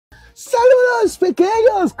Saludos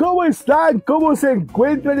pequeños, ¿cómo están? ¿Cómo se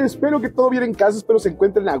encuentran? Espero que todo bien en casa, espero se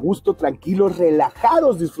encuentren a gusto, tranquilos,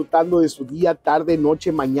 relajados, disfrutando de su día, tarde,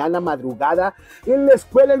 noche, mañana, madrugada, en la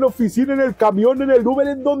escuela, en la oficina, en el camión, en el Uber,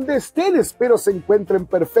 en donde estén. Espero se encuentren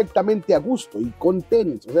perfectamente a gusto y con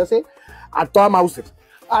tenis, o sea, ¿sí? A toda Mauser.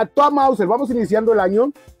 A toda Mauser, vamos iniciando el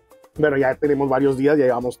año. Bueno, ya tenemos varios días, ya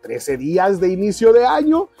llevamos 13 días de inicio de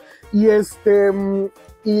año y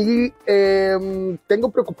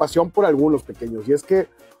tengo preocupación por algunos pequeños, y es que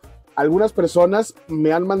algunas personas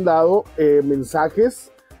me han mandado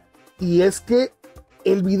mensajes, y es que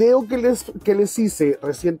el video que les hice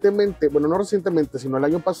recientemente, bueno, no recientemente, sino el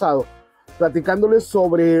año pasado, platicándoles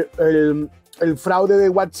sobre el fraude de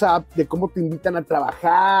WhatsApp, de cómo te invitan a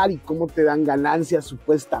trabajar y cómo te dan ganancias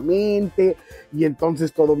supuestamente, y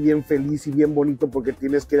entonces todo bien feliz y bien bonito porque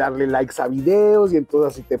tienes que darle likes a videos y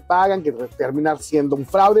entonces así te pagan, que termina siendo un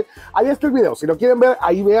fraude. Ahí está el video, si lo quieren ver,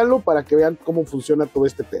 ahí véanlo para que vean cómo funciona todo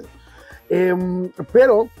este pedo.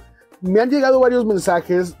 Pero me han llegado varios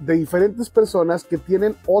mensajes de diferentes personas que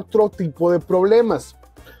tienen otro tipo de problemas.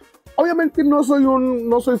 Obviamente no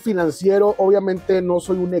soy financiero, obviamente no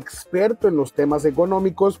soy un experto en los temas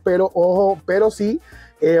económicos, pero sí,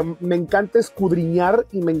 me encanta escudriñar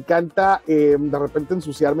y me encanta de repente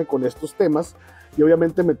ensuciarme con estos temas y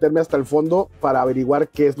obviamente meterme hasta el fondo para averiguar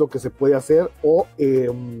qué es lo que se puede hacer o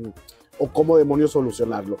cómo demonios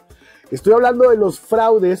solucionarlo. Estoy hablando de los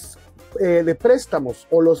fraudes de préstamos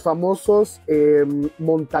o los famosos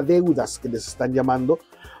montadeudas que les están llamando.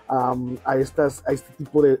 A este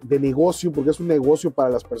tipo de negocio, porque es un negocio para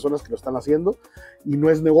las personas que lo están haciendo y no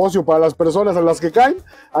es negocio para las personas a las que caen.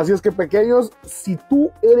 Así es que, pequeños, si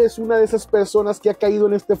tú eres una de esas personas que ha caído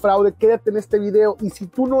en este fraude, quédate en este video, y si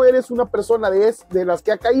tú no eres una persona de las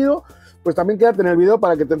que ha caído, pues también quédate en el video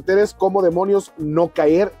para que te enteres cómo demonios no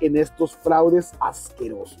caer en estos fraudes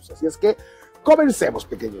asquerosos. Así es que comencemos,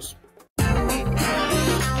 pequeños.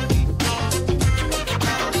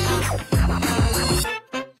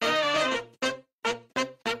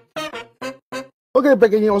 Ok,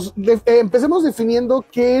 pequeños, empecemos definiendo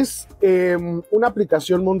qué es una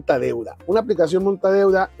aplicación montadeuda. Una aplicación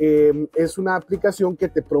montadeuda es una aplicación que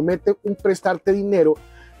te promete prestarte dinero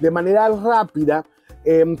de manera rápida,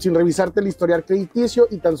 sin revisarte el historial crediticio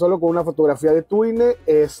y tan solo con una fotografía de tu INE,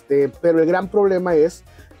 pero el gran problema es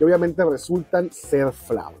que obviamente resultan ser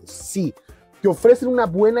fraudes. Sí, te ofrecen una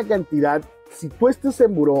buena cantidad. Si tú estás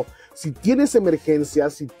en buró, si tienes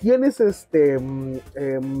emergencias, si tienes,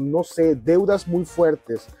 no sé, deudas muy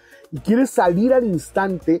fuertes y quieres salir al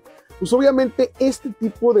instante, pues obviamente este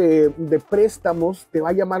tipo de préstamos te va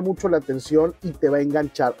a llamar mucho la atención y te va a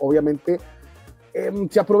enganchar. Obviamente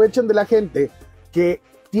se aprovechan de la gente que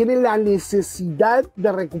tiene la necesidad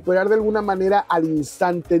de recuperar de alguna manera al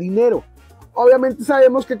instante dinero. Obviamente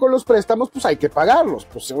sabemos que con los préstamos pues hay que pagarlos,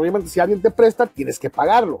 pues obviamente si alguien te presta tienes que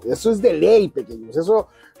pagarlo, eso es de ley, pequeños, eso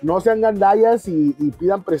no sean gandallas y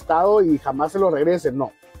pidan prestado y jamás se lo regresen,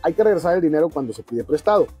 no, hay que regresar el dinero cuando se pide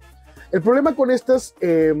prestado. El problema con estas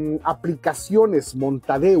aplicaciones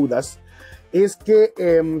montadeudas es que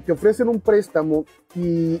te ofrecen un préstamo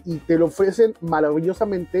y te lo ofrecen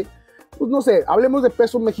maravillosamente, pues no sé, hablemos de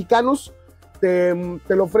pesos mexicanos. Te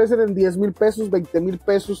lo ofrecen en 10,000 pesos, 20,000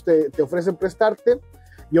 pesos, te ofrecen prestarte,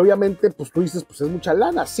 y obviamente pues tú dices, pues es mucha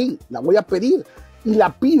lana, sí, la voy a pedir, y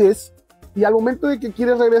la pides, y al momento de que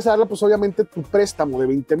quieres regresarla, pues obviamente tu préstamo de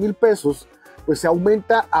 20,000 pesos, pues se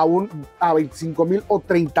aumenta a 25,000 o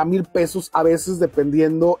 30,000 pesos, a veces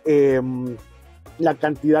dependiendo la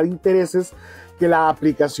cantidad de intereses que la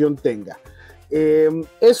aplicación tenga.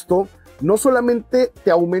 Esto no solamente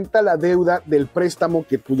te aumenta la deuda del préstamo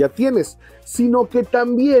que tú ya tienes, sino que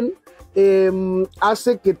también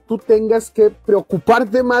hace que tú tengas que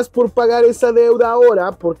preocuparte más por pagar esa deuda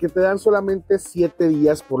ahora, porque te dan solamente 7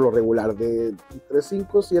 días por lo regular, de entre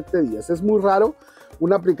 5 y 7 días. Es muy raro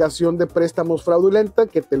una aplicación de préstamos fraudulenta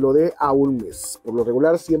que te lo dé a un mes. Por lo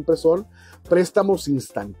regular siempre son préstamos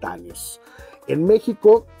instantáneos. En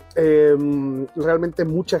México realmente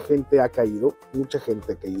mucha gente ha caído en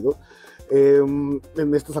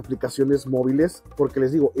estas aplicaciones móviles, porque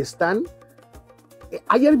les digo,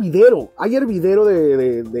 hay hervidero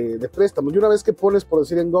de préstamos, y una vez que pones, por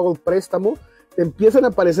decir en Google, préstamo, te empiezan a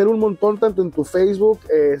aparecer un montón, tanto en tu Facebook,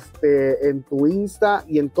 en tu Insta,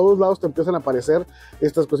 y en todos lados te empiezan a aparecer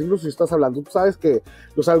estas cosas. Incluso si estás hablando, tú sabes que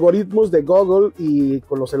los algoritmos de Google y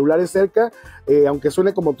con los celulares cerca, aunque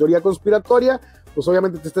suene como teoría conspiratoria, pues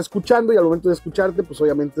obviamente te está escuchando, y al momento de escucharte, pues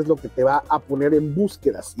obviamente es lo que te va a poner en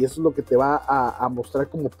búsquedas, y eso es lo que te va a mostrar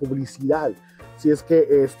como publicidad. Si es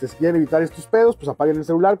que si quieren evitar estos pedos, pues apaguen el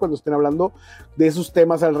celular cuando estén hablando de esos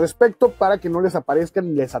temas al respecto para que no les aparezcan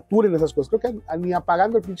ni les saturen esas cosas. Creo que ni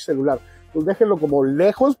apagando el pinche celular. Pues déjenlo como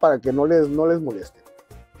lejos para que no les moleste.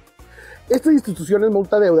 Estas instituciones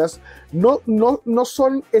montadeudas no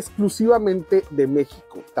son exclusivamente de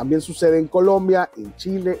México. También sucede en Colombia, en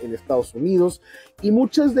Chile, en Estados Unidos. Y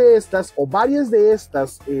muchas de estas, o varias de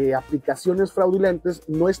estas aplicaciones fraudulentas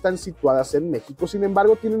no están situadas en México. Sin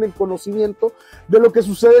embargo, tienen el conocimiento de lo que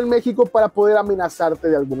sucede en México para poder amenazarte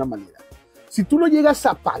de alguna manera. Si tú no llegas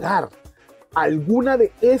a pagar alguna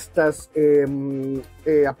de estas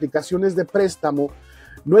aplicaciones de préstamo,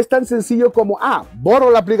 no es tan sencillo como,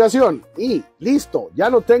 borro la aplicación y listo, ya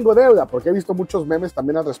no tengo deuda, porque he visto muchos memes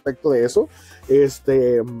también al respecto de eso,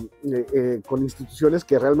 con instituciones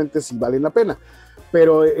que realmente sí valen la pena.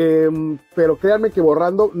 Pero créanme que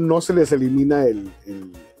borrando no se les elimina el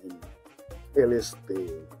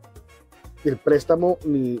préstamo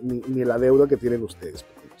ni la deuda que tienen ustedes.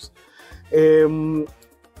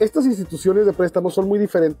 Estas instituciones de préstamo son muy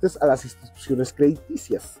diferentes a las instituciones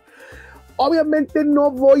crediticias. Obviamente no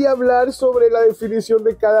voy a hablar sobre la definición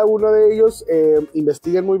de cada uno de ellos.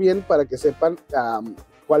 Investiguen muy bien para que sepan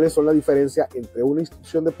cuáles son la diferencia entre una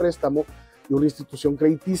institución de préstamo y una institución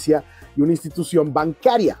crediticia y una institución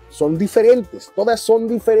bancaria. Son diferentes, todas son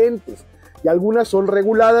diferentes. Y algunas son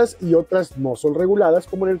reguladas y otras no son reguladas,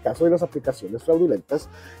 como en el caso de las aplicaciones fraudulentas,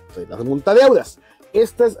 de las montadeudas.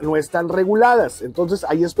 Estas no están reguladas, entonces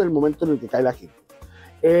ahí es el momento en el que cae la gente.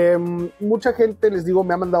 Mucha gente, les digo,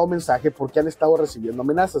 me ha mandado mensaje porque han estado recibiendo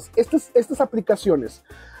amenazas. Estas aplicaciones,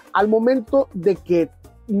 al momento de que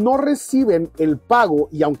no reciben el pago,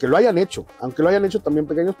 y aunque lo hayan hecho también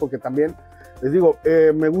pequeños, porque también, les digo,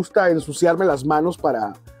 me gusta ensuciarme las manos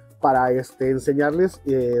para enseñarles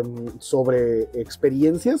sobre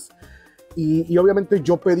experiencias, y obviamente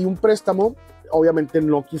yo pedí un préstamo. Obviamente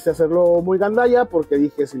no quise hacerlo muy gandalla, porque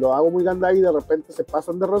dije, si lo hago muy gandalla y de repente se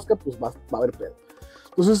pasan de rosca, pues va a haber pedo.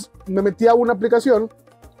 Entonces me metí a una aplicación,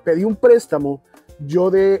 pedí un préstamo, yo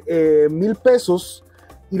de 1,000 pesos,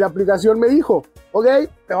 y la aplicación me dijo, ok,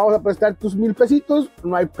 te vamos a prestar tus 1,000 pesitos,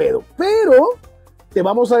 no hay pedo, pero te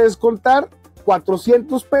vamos a descontar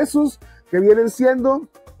 400 pesos que vienen siendo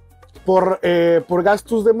por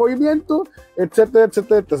gastos de movimiento, etcétera,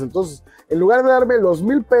 etcétera, etcétera. Entonces, en lugar de darme los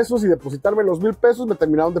 1,000 pesos y depositarme los 1,000 pesos, me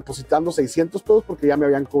terminaron depositando 600 pesos porque ya me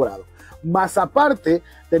habían cobrado. Más aparte,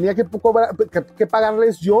 tenía que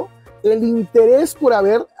pagarles yo el interés por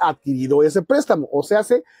haber adquirido ese préstamo. O sea,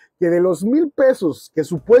 que de los 1,000 pesos que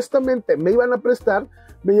supuestamente me iban a prestar,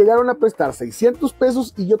 me llegaron a prestar 600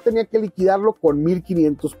 pesos y yo tenía que liquidarlo con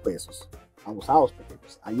 1,500 pesos. Abusados,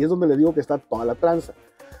 pequeños. Ahí es donde les digo que está toda la tranza.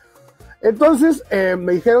 Entonces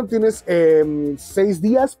me dijeron, tienes 6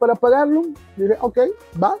 días para pagarlo. Y dije, ok,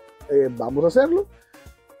 vamos a hacerlo.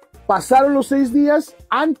 Pasaron los 6 días.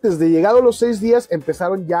 Antes de llegar a los 6 días,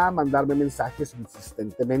 empezaron ya a mandarme mensajes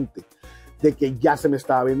insistentemente de que ya se me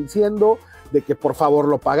estaba venciendo, de que por favor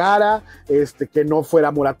lo pagara, que no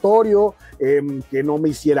fuera moratorio, que no me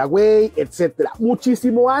hiciera güey, etcétera.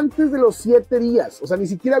 Muchísimo antes de los 7 días. O sea, ni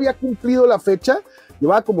siquiera había cumplido la fecha.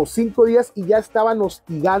 Llevaba como 5 días y ya estaban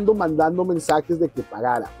hostigando, mandando mensajes de que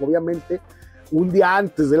pagara. Obviamente, un día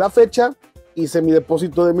antes de la fecha, hice mi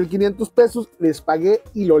depósito de 1,500 pesos, les pagué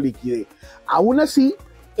y lo liquidé. Aún así,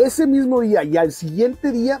 ese mismo día y al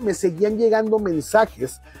siguiente día me seguían llegando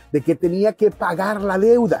mensajes de que tenía que pagar la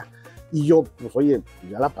deuda. Y yo, pues oye,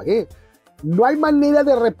 ya la pagué. No hay manera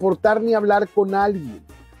de reportar ni hablar con alguien.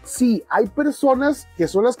 Sí, hay personas que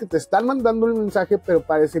son las que te están mandando el mensaje, pero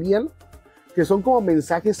parecerían que son como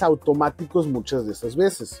mensajes automáticos muchas de esas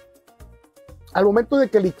veces. Al momento de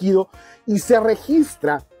que liquido y se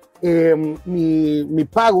registra mi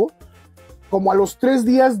pago, como a los 3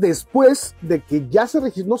 días después de que ya se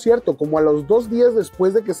registró, no es cierto, como a los 2 días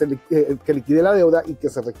después de que liquidé la deuda y que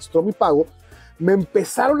se registró mi pago, me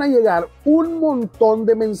empezaron a llegar un montón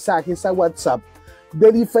de mensajes a WhatsApp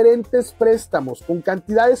de diferentes préstamos, con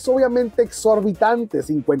cantidades obviamente exorbitantes,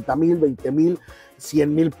 50,000, 20,000,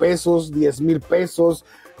 100,000 pesos, 10,000 pesos,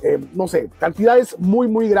 no sé, cantidades muy,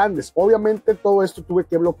 muy grandes. Obviamente todo esto tuve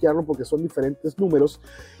que bloquearlo porque son diferentes números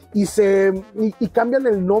y cambian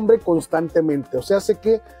el nombre constantemente. O sea, sé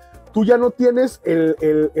que tú ya no tienes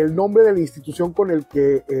el nombre de la institución con el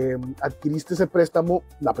que adquiriste ese préstamo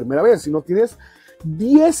la primera vez, sino tienes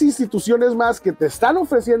 10 instituciones más que te están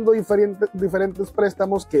ofreciendo diferentes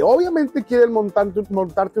préstamos que obviamente quieren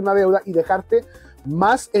montarte una deuda y dejarte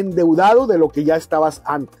más endeudado de lo que ya estabas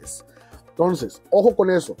antes. Entonces, ojo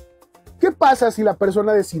con eso. ¿Qué pasa si la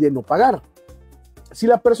persona decide no pagar? Si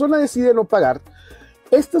la persona decide no pagar,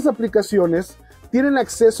 estas aplicaciones tienen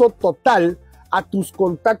acceso total a tus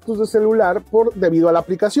contactos de celular debido a la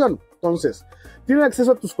aplicación. Entonces, tienen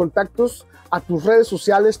acceso a tus contactos, a tus redes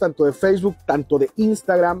sociales, tanto de Facebook, tanto de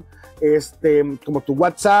Instagram, como tu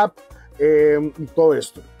WhatsApp, y todo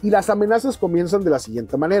esto. Y las amenazas comienzan de la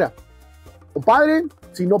siguiente manera. Compadre,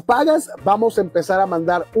 si no pagas, vamos a empezar a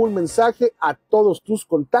mandar un mensaje a todos tus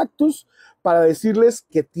contactos para decirles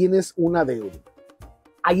que tienes una deuda.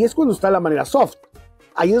 Ahí es cuando está la manera soft.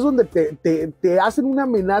 Ahí es donde te hacen una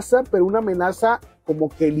amenaza, pero una amenaza como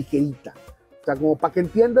que ligerita. O sea, como para que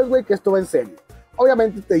entiendas, güey, que esto va en serio.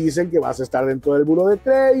 Obviamente te dicen que vas a estar dentro del buró de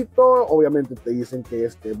crédito, obviamente te dicen que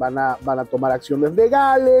van a tomar acciones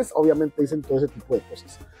legales, obviamente te dicen todo ese tipo de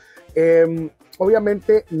cosas.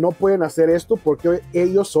 Obviamente no pueden hacer esto porque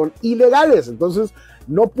ellos son ilegales, entonces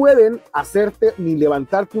no pueden hacerte ni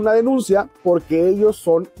levantarte una denuncia porque ellos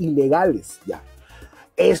son ilegales ya.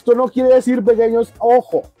 Esto no quiere decir, pequeños,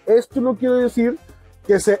 ojo, esto no quiere decir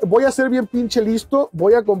que voy a ser bien pinche listo,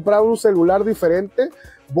 voy a comprar un celular diferente,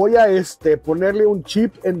 voy a ponerle un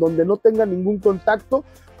chip en donde no tenga ningún contacto,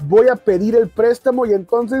 voy a pedir el préstamo y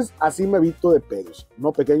entonces así me evito de pedos.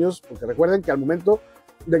 No, pequeños, porque recuerden que al momento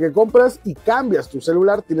de que compras y cambias tu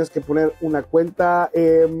celular, tienes que poner una cuenta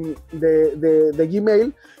de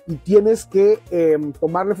Gmail y tienes que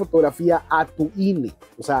tomarle fotografía a tu INE,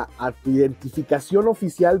 o sea, a tu identificación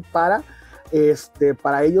oficial para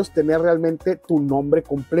ellos tener realmente tu nombre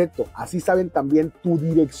completo. Así saben también tu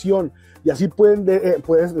dirección y así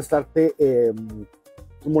puedes estarte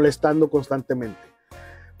molestando constantemente.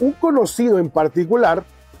 Un conocido en particular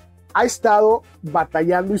ha estado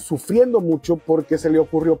batallando y sufriendo mucho porque se le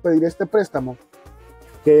ocurrió pedir este préstamo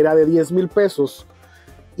que era de 10,000 pesos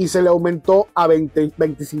y se le aumentó a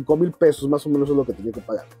 25 mil pesos, más o menos es lo que tenía que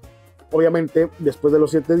pagar. Obviamente, después de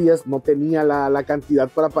los 7 días no tenía la cantidad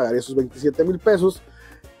para pagar esos 27,000 pesos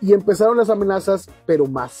y empezaron las amenazas, pero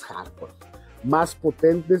más hardcore, más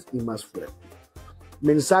potentes y más fuertes.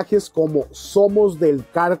 Mensajes como somos del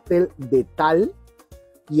cártel de tal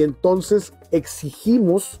y entonces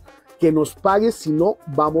exigimos que nos pagues, si no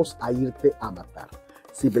vamos a irte a matar.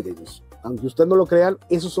 Sí, pequeños, aunque ustedes no lo crean,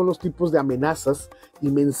 esos son los tipos de amenazas y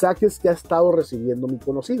mensajes que ha estado recibiendo mi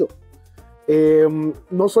conocido.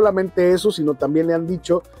 No solamente eso, sino también le han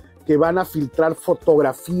dicho que van a filtrar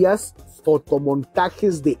fotografías,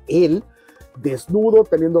 fotomontajes de él, desnudo,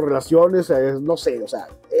 teniendo relaciones, no sé, o sea,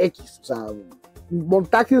 X, o sea,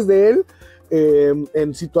 montajes de él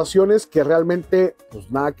en situaciones que realmente, pues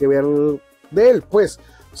nada que ver de él, pues,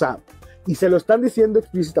 o sea, y se lo están diciendo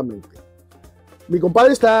explícitamente. Mi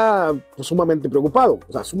compadre está pues, sumamente preocupado,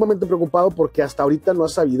 o sea, sumamente preocupado porque hasta ahorita no ha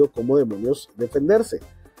sabido cómo demonios defenderse.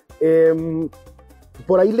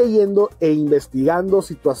 Por ahí leyendo e investigando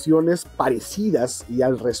situaciones parecidas y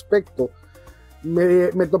al respecto,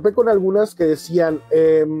 me topé con algunas que decían,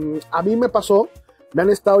 a mí me pasó, me han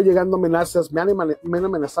estado llegando amenazas, me han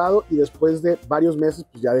amenazado y después de varios meses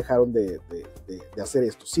pues ya dejaron de hacer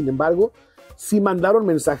esto. Sin embargo, sí mandaron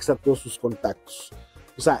mensajes a todos sus contactos.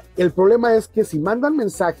 O sea, el problema es que si mandan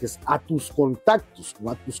mensajes a tus contactos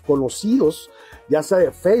o a tus conocidos, ya sea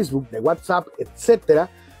de Facebook, de WhatsApp, etcétera,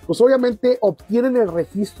 pues obviamente obtienen el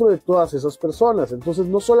registro de todas esas personas. Entonces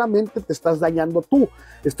no solamente te estás dañando tú,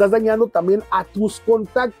 estás dañando también a tus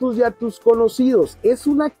contactos y a tus conocidos. Es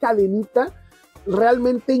una cadenita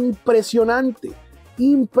realmente impresionante,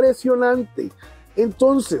 impresionante.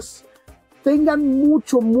 Entonces, tengan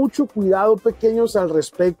mucho cuidado, pequeños, al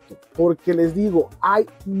respecto, porque les digo, hay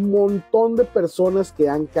un montón de personas que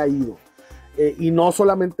han caído, y no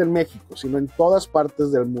solamente en México, sino en todas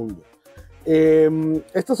partes del mundo.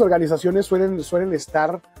 Estas organizaciones suelen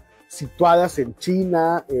estar situadas en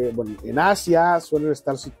China, bueno, en Asia, suelen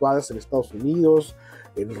estar situadas en Estados Unidos,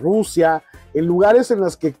 en Rusia, en lugares en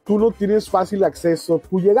los que tú no tienes fácil acceso a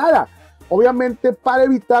tu llegada. Obviamente para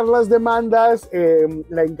evitar las demandas, el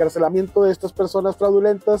encarcelamiento de estas personas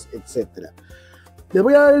fraudulentas, etc. Les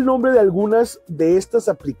voy a dar el nombre de algunas de estas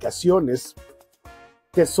aplicaciones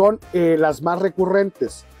que son las más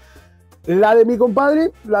recurrentes. La de mi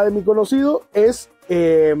compadre, la de mi conocido,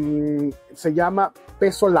 se llama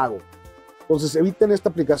Peso Lago. Entonces eviten esta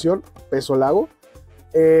aplicación, Peso Lago.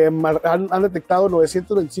 Han detectado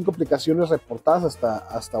 925 aplicaciones reportadas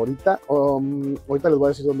hasta ahorita. Ahorita les voy a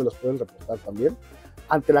decir dónde los pueden reportar también.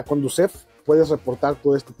 Ante la Conducef puedes reportar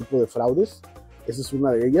todo este tipo de fraudes. Esa es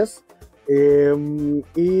una de ellas.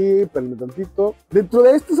 Y espérenme tantito. Dentro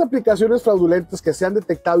de estas aplicaciones fraudulentas que se han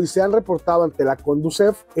detectado y se han reportado ante la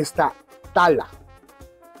Conducef está Tala,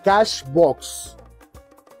 Cashbox,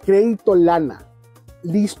 Crédito Lana,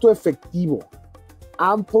 Listo Efectivo,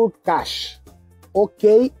 Ample Cash,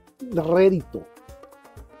 OK Rédito,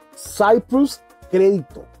 Cyprus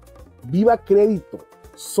Crédito, Viva Crédito,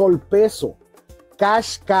 Solpeso,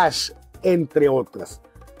 Cash, entre otras.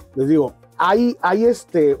 Les digo, hay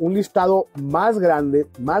un listado más grande,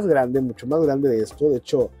 mucho más grande de esto. De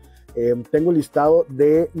hecho, tengo el listado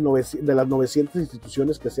de las 900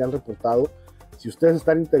 instituciones que se han reportado. Si ustedes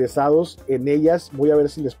están interesados en ellas, voy a ver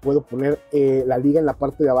si les puedo poner la liga en la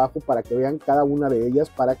parte de abajo para que vean cada una de ellas,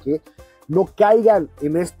 para que no caigan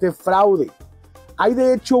en este fraude. Hay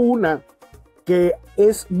de hecho una que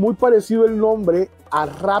es muy parecido el nombre a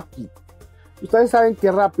Rappi. Ustedes saben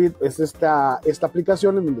que Rappi es esta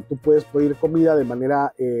aplicación en donde tú puedes pedir comida de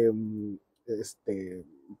manera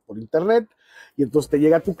por internet y entonces te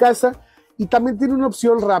llega a tu casa. Y también tiene una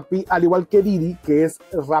opción Rappi, al igual que Didi, que es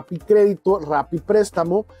Rappi Crédito, Rappi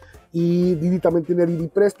Préstamo, y Didi también tiene Didi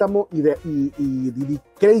Préstamo y Didi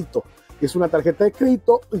Crédito, que es una tarjeta de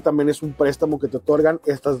crédito y también es un préstamo que te otorgan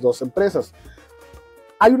estas dos empresas.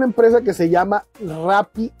 Hay una empresa que se llama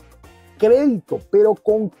Rappi Crédito, pero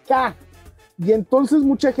con K. Y entonces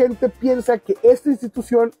mucha gente piensa que esta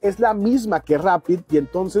institución es la misma que Rappi y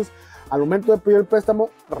entonces al momento de pedir el préstamo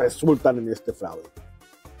resultan en este fraude.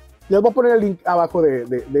 Les voy a poner el link abajo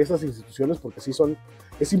de esas instituciones porque sí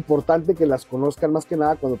es importante que las conozcan más que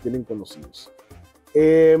nada cuando tienen conocidos.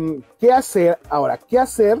 ¿Qué hacer ahora? ¿Qué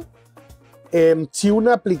hacer si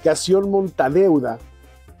una aplicación montadeuda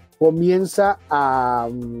comienza a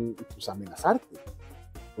amenazarte?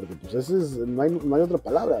 Porque pues no hay otra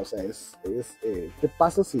palabra. O sea, ¿qué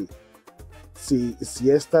pasa si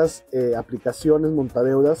estas aplicaciones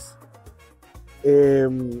montadeudas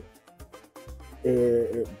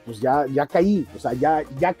pues ya caí, o sea,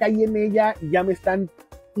 ya caí en ella, ya me están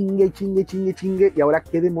chingue, y ahora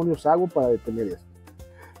 ¿qué demonios hago para detener esto?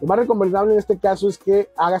 Lo más recomendable en este caso es que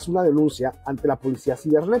hagas una denuncia ante la policía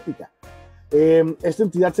cibernética. Esta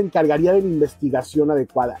entidad se encargaría de la investigación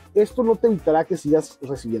adecuada. Esto no te evitará que sigas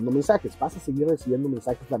recibiendo mensajes, vas a seguir recibiendo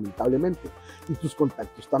mensajes lamentablemente, y tus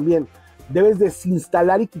contactos también. Debes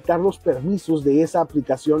desinstalar y quitar los permisos de esa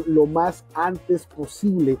aplicación lo más antes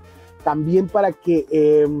posible, también para que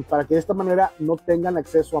de esta manera no tengan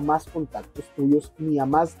acceso a más contactos tuyos ni a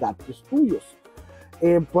más datos tuyos.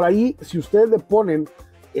 Por ahí, si ustedes le ponen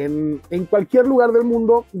en cualquier lugar del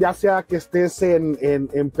mundo, ya sea que estés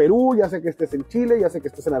en Perú, ya sea que estés en Chile, ya sea que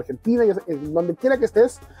estés en Argentina, ya sea, en donde quiera que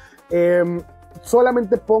estés,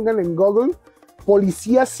 solamente pongan en Google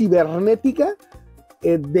policía cibernética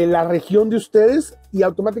de la región de ustedes y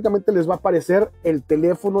automáticamente les va a aparecer el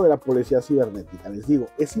teléfono de la policía cibernética. Les digo,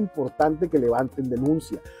 es importante que levanten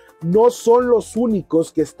denuncia. No son los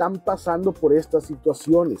únicos que están pasando por estas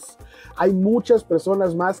situaciones. Hay muchas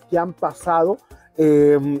personas más que han pasado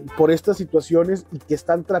por estas situaciones y que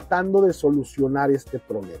están tratando de solucionar este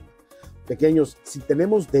problema. Pequeños, si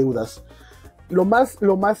tenemos deudas, lo más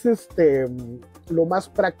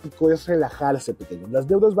práctico es relajarse, pequeños. Las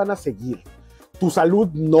deudas van a seguir. Tu salud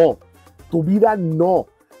no, tu vida no.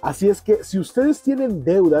 Así es que si ustedes tienen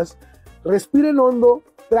deudas, respiren hondo,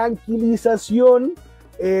 tranquilización.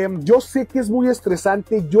 Yo sé que es muy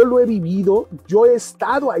estresante, yo lo he vivido, yo he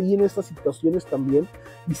estado ahí en estas situaciones también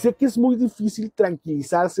y sé que es muy difícil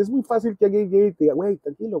tranquilizarse. Es muy fácil que alguien llegue y te diga, güey,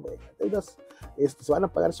 tranquilo, güey, las deudas se van a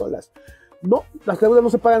pagar solas. No, las deudas no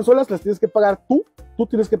se pagan solas, las tienes que pagar tú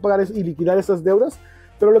tienes que pagar y liquidar esas deudas.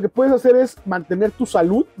 Pero lo que puedes hacer es mantener tu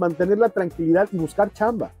salud, mantener la tranquilidad y buscar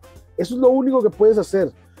chamba. Eso es lo único que puedes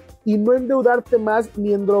hacer. Y no endeudarte más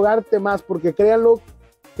ni endrogarte más, porque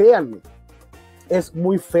créanme, es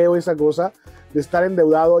muy feo esa cosa de estar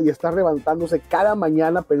endeudado y estar levantándose cada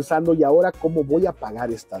mañana pensando, ¿y ahora cómo voy a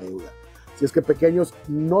pagar esta deuda? Si es que, pequeños,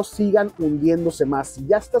 no sigan hundiéndose más. Si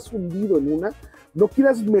ya estás hundido en una, no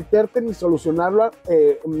quieras meterte ni solucionarlo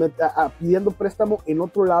pidiendo préstamo en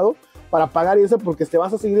otro lado para pagar eso, porque te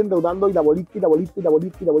vas a seguir endeudando y la bolita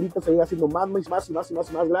se va haciendo más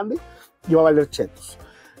grande y va a valer chetos.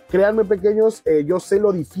 Créanme, pequeños, yo sé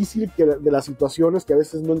lo difícil de las situaciones, que a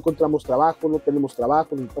veces no encontramos trabajo, no tenemos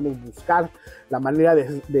trabajo, necesitamos buscar la manera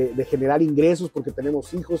de generar ingresos porque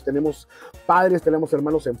tenemos hijos, tenemos padres, tenemos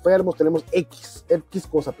hermanos enfermos, tenemos X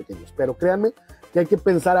cosa, pequeños. Pero créanme que hay que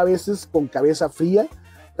pensar a veces con cabeza fría,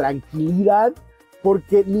 tranquilidad,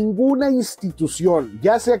 porque ninguna institución,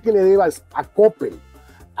 ya sea que le debas a Coppel,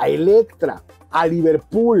 a Electra, a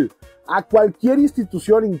Liverpool, a cualquier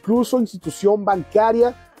institución, incluso institución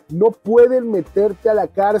bancaria, no pueden meterte a la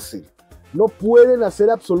cárcel, no pueden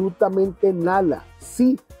hacer absolutamente nada.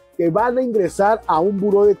 Sí, te van a ingresar a un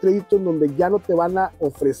buró de crédito en donde ya no te van a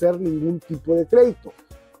ofrecer ningún tipo de crédito,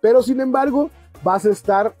 pero sin embargo vas a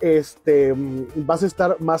estar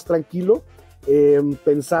más tranquilo,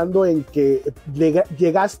 pensando en que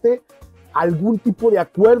llegaste algún tipo de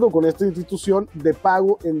acuerdo con esta institución de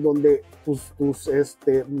pago en donde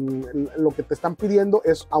lo que te están pidiendo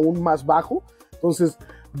es aún más bajo. Entonces,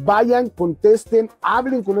 vayan, contesten,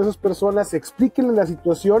 hablen con esas personas, explíquenles la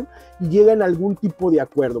situación y lleguen a algún tipo de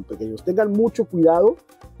acuerdo, pequeños. Tengan mucho cuidado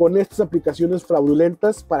con estas aplicaciones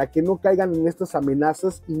fraudulentas para que no caigan en estas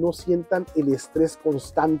amenazas y no sientan el estrés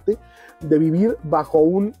constante de vivir bajo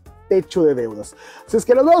un techo de deudas. Así es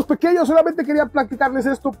que los nuevos pequeños, solamente quería platicarles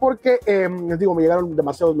esto porque, les digo, me llegaron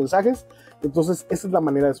demasiados mensajes. Entonces, esa es la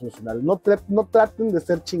manera de solucionar. No traten de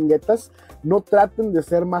ser chinguetas, no traten de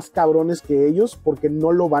ser más cabrones que ellos porque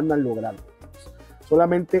no lo van a lograr.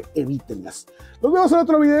 Solamente evítenlas. Nos vemos en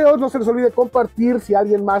otro video. No se les olvide compartir si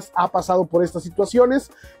alguien más ha pasado por estas situaciones.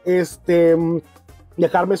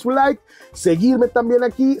 Dejarme su like, seguirme también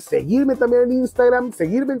aquí, seguirme también en Instagram,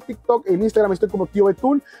 seguirme en TikTok. En Instagram estoy como Tío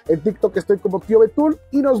Betul, en TikTok estoy como Tío Betul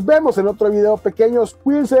y nos vemos en otro video, pequeños.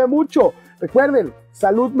 Cuídense mucho. Recuerden,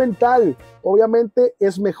 salud mental obviamente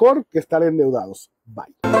es mejor que estar endeudados.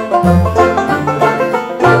 Bye.